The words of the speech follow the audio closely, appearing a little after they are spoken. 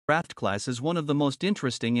draft class is one of the most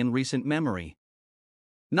interesting in recent memory.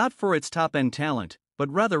 Not for its top-end talent,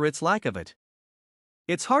 but rather its lack of it.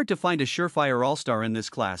 It's hard to find a surefire all-star in this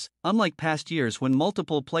class, unlike past years when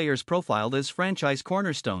multiple players profiled as franchise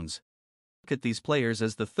cornerstones. Look at these players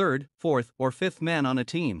as the third, fourth, or fifth man on a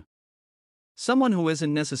team. Someone who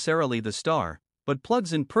isn't necessarily the star, but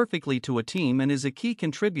plugs in perfectly to a team and is a key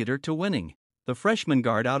contributor to winning. The freshman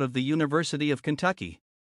guard out of the University of Kentucky.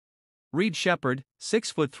 Reed Sheppard,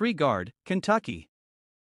 6'3" guard, Kentucky.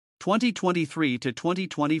 2023 to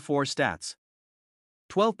 2024 stats.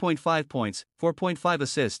 12.5 points, 4.5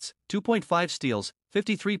 assists, 2.5 steals,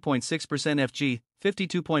 53.6% FG,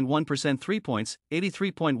 52.1% 3 points,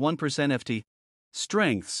 83.1% FT.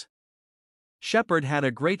 Strengths. Sheppard had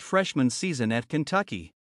a great freshman season at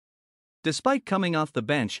Kentucky. Despite coming off the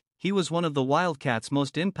bench, he was one of the Wildcats'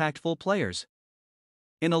 most impactful players.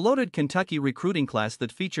 In a loaded Kentucky recruiting class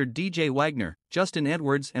that featured DJ Wagner, Justin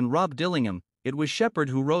Edwards, and Rob Dillingham, it was Sheppard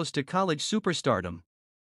who rose to college superstardom.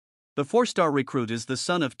 The four-star recruit is the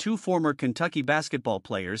son of two former Kentucky basketball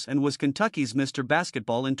players and was Kentucky's Mr.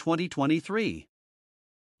 Basketball in 2023.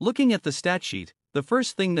 Looking at the stat sheet, the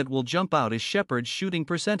first thing that will jump out is Sheppard's shooting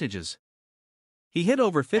percentages. He hit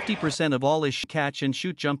over 50% of all his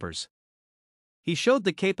catch-and-shoot jumpers. He showed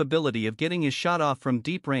the capability of getting his shot off from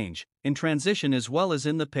deep range, in transition as well as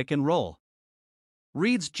in the pick and roll.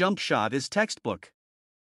 Reed's jump shot is textbook.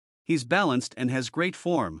 He's balanced and has great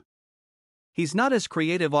form. He's not as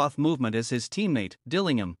creative off movement as his teammate,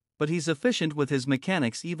 Dillingham, but he's efficient with his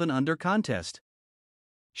mechanics even under contest.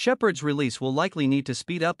 Sheppard's release will likely need to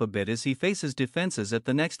speed up a bit as he faces defenses at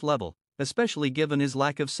the next level, especially given his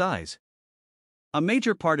lack of size. A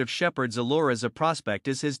major part of Sheppard's allure as a prospect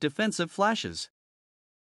is his defensive flashes.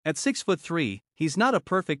 At 6'3", he's not a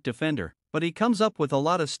perfect defender, but he comes up with a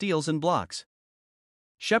lot of steals and blocks.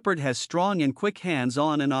 Sheppard has strong and quick hands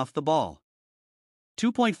on and off the ball.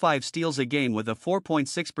 2.5 steals a game with a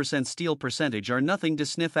 4.6% steal percentage are nothing to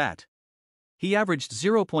sniff at. He averaged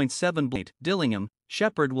 0.7 blocks. Dillingham,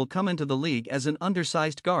 Sheppard will come into the league as an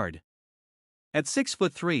undersized guard. At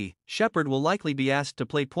 6'3", Sheppard will likely be asked to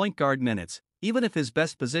play point guard minutes, even if his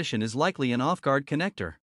best position is likely an off-guard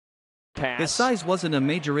connector. His size wasn't a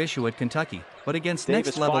major issue at Kentucky, but against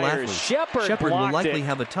next-level athletes, Sheppard will likely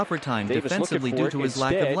have a tougher time defensively due to his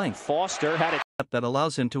lack of length. Foster had it that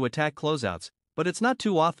allows him to attack closeouts, but it's not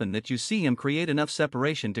too often that you see him create enough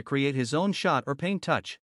separation to create his own shot or paint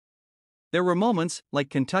touch. There were moments,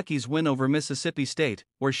 like Kentucky's win over Mississippi State,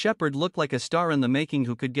 where Sheppard looked like a star in the making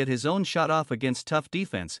who could get his own shot off against tough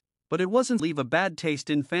defense, but it wasn't leave a bad taste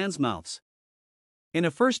in fans' mouths. In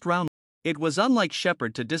a first-round, it was unlike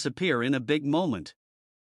Sheppard to disappear in a big moment.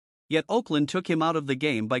 Yet Oakland took him out of the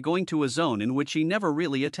game by going to a zone in which he never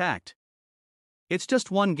really attacked. It's just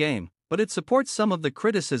one game, but it supports some of the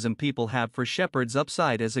criticism people have for Sheppard's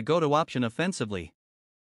upside as a go-to option offensively.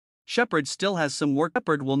 Sheppard still has some work.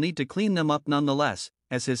 Sheppard will need to clean them up nonetheless,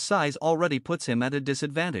 as his size already puts him at a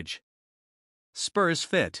disadvantage. Spurs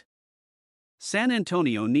fit. San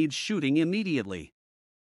Antonio needs shooting immediately.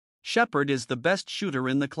 Sheppard is the best shooter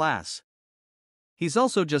in the class. He's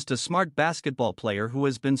also just a smart basketball player who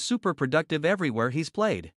has been super productive everywhere he's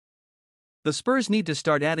played. The Spurs need to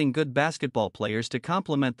start adding good basketball players to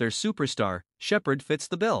complement their superstar. Sheppard fits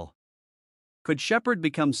the bill. Could Sheppard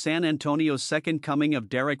become San Antonio's second coming of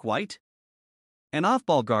Derek White? An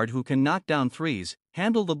off-ball guard who can knock down threes,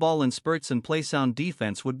 handle the ball in spurts and play sound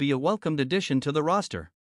defense would be a welcomed addition to the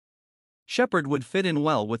roster. Sheppard would fit in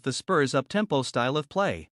well with the Spurs' up-tempo style of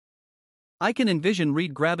play. I can envision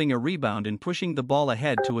Reed grabbing a rebound and pushing the ball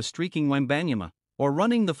ahead to a streaking Wembanyama, or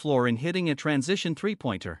running the floor and hitting a transition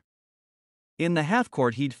three-pointer. In the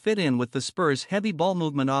half-court he'd fit in with the Spurs' heavy ball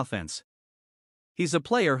movement offense. He's a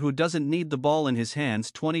player who doesn't need the ball in his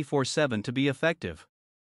hands 24/7 to be effective.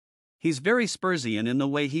 He's very Spursian in the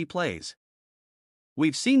way he plays.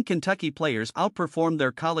 We've seen Kentucky players outperform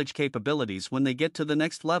their college capabilities when they get to the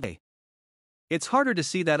next level. It's harder to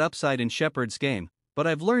see that upside in Sheppard's game, but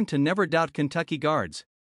I've learned to never doubt Kentucky guards.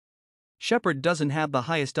 Sheppard doesn't have the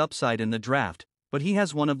highest upside in the draft, but he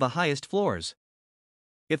has one of the highest floors.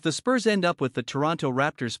 If the Spurs end up with the Toronto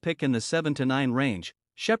Raptors pick in the 7 to 9 range,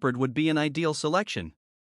 Sheppard would be an ideal selection.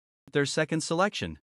 Their second selection.